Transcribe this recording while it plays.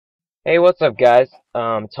Hey, what's up, guys?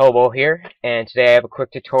 It's Hobo here, and today I have a quick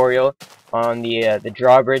tutorial on the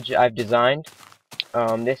drawbridge I've designed.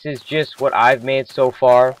 This is just what I've made so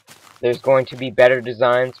far. There's going to be better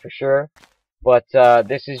designs for sure, but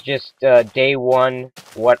this is just day one,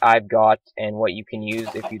 what I've got and what you can use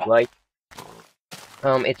if you'd like.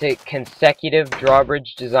 It's a consecutive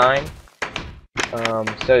drawbridge design,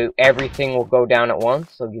 so everything will go down at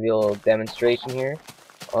once. I'll give you a little demonstration here.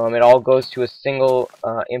 It all goes to a single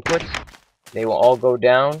input. They will all go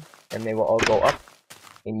down, and they will all go up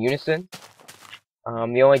in unison.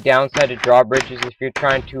 The only downside to drawbridge is if you're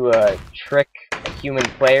trying to trick a human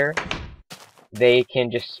player, they can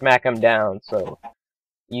just smack them down, so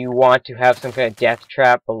you want to have some kind of death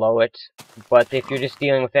trap below it. But if you're just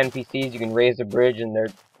dealing with NPCs, you can raise a bridge and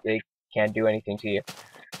they can't do anything to you.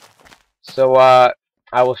 So I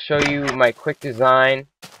will show you my quick design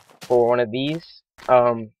for one of these.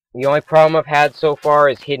 The only problem I've had so far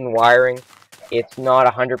is hidden wiring. It's not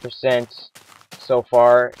 100% so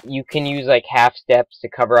far. You can use like half steps to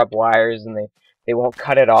cover up wires and they won't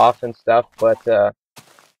cut it off and stuff, but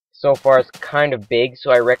so far it's kind of big,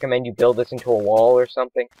 so I recommend you build this into a wall or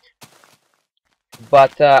something.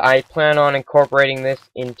 But I plan on incorporating this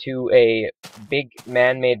into a big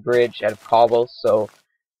man-made bridge out of cobbles, so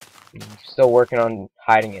I'm still working on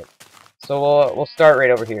hiding it. So we'll start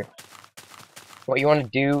right over here. What you want to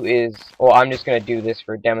do is, well, I'm just going to do this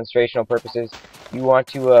for demonstrational purposes. You want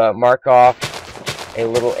to mark off a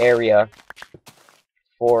little area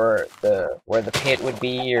for where the pit would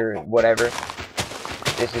be or whatever.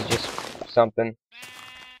 This is just something.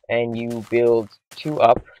 And you build two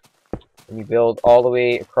up, and you build all the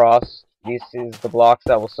way across. This is the blocks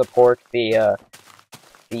that will support the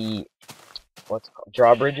what's it called,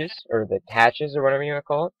 drawbridges, or the hatches, or whatever you want to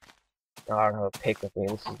call it. I don't have a pick with me.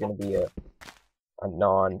 This is going to be a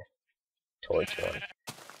non-torch one.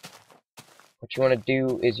 What you want to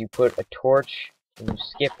do is you put a torch, and you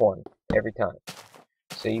skip one every time.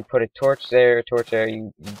 So you put a torch there,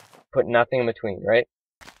 you put nothing in between, right?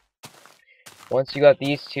 Once you got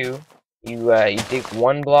these two, you dig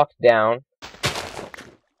one block down,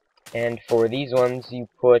 and for these ones, you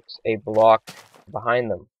put a block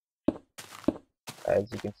behind them.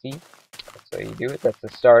 As you can see, that's how you do it. That's the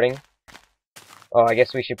starting. Oh, I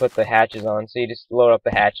guess we should put the hatches on. So you just load up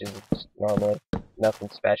the hatches just normally, nothing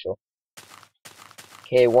special.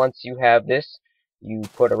 Okay, once you have this, you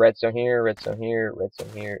put a redstone here, redstone here, redstone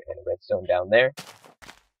here, and a redstone down there.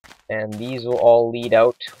 And these will all lead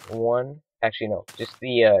out one. Actually, no, just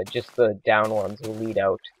the down ones will lead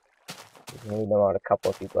out. You can lead them out a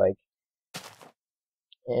couple if you'd like.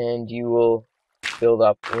 And you will build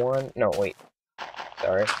up one. No, wait.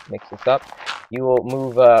 Sorry, mix this up. You will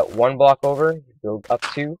move one block over, build up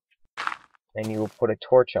two, and you will put a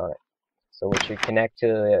torch on it. So which should connect to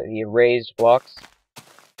the raised blocks.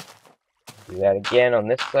 Do that again on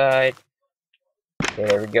this side. Okay,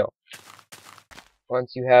 there we go.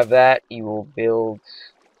 Once you have that, you will build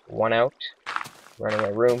one out. Running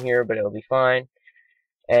a room here, but it'll be fine.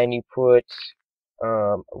 And you put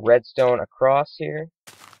redstone across here.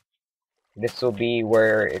 This will be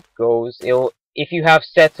where it goes. If you have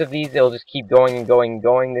sets of these, it'll just keep going and going and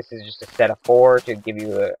going. This is just a set of 4 to give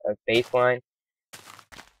you a baseline.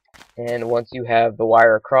 And once you have the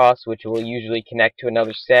wire across, which will usually connect to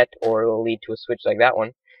another set, or it will lead to a switch like that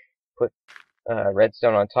one, put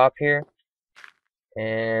redstone on top here.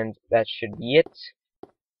 And that should be it.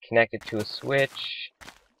 Connect it to a switch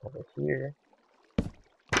over here.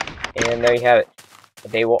 And there you have it.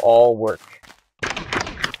 They will all work.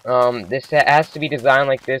 This has to be designed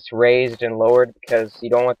like this, raised and lowered, because you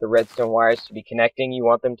don't want the redstone wires to be connecting. You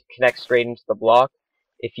want them to connect straight into the block.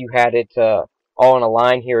 If you had it all in a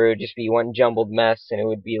line here, it would just be one jumbled mess, and it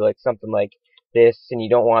would be like something like this, and you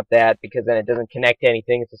don't want that, because then it doesn't connect to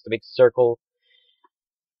anything. It's just a big circle.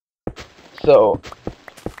 So,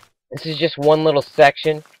 this is just one little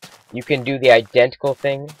section. You can do the identical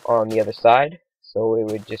thing on the other side. So it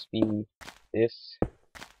would just be this.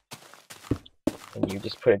 And you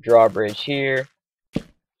just put a drawbridge here, and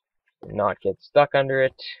not get stuck under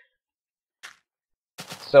it.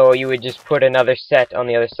 So you would just put another set on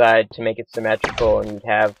the other side to make it symmetrical, and you'd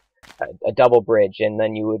have a double bridge, and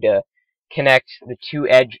then you would connect the two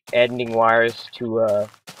ending wires to,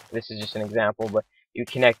 this is just an example, but you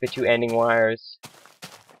connect the two ending wires,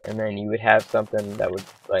 and then you would have something that would,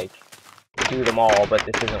 like, do them all, but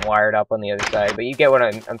this isn't wired up on the other side, but you get what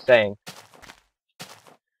I'm saying.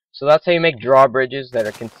 So that's how you make drawbridges that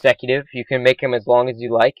are consecutive. You can make them as long as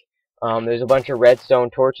you like. There's a bunch of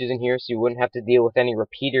redstone torches in here, so you wouldn't have to deal with any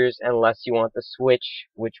repeaters unless you want the switch,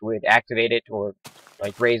 which would activate it, or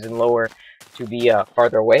like raise and lower, to be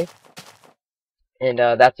farther away. And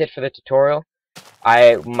that's it for the tutorial.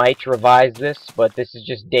 I might revise this, but this is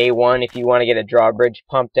just day one. If you want to get a drawbridge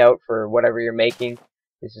pumped out for whatever you're making,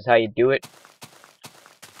 this is how you do it.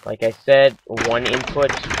 Like I said, one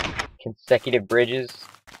input, consecutive bridges.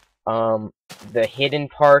 The hidden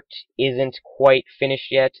part isn't quite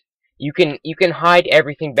finished yet. You can hide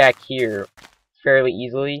everything back here fairly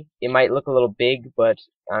easily. It might look a little big, but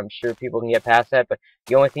I'm sure people can get past that. But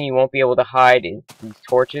the only thing you won't be able to hide is these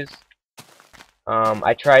torches.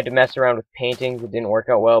 I tried to mess around with paintings. It didn't work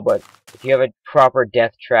out well, but if you have a proper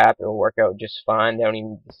death trap, it'll work out just fine. They don't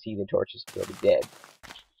even need to see the torches to be dead.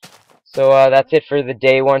 So that's it for the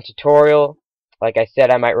day one tutorial. Like I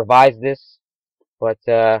said, I might revise this, but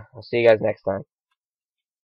I'll see you guys next time.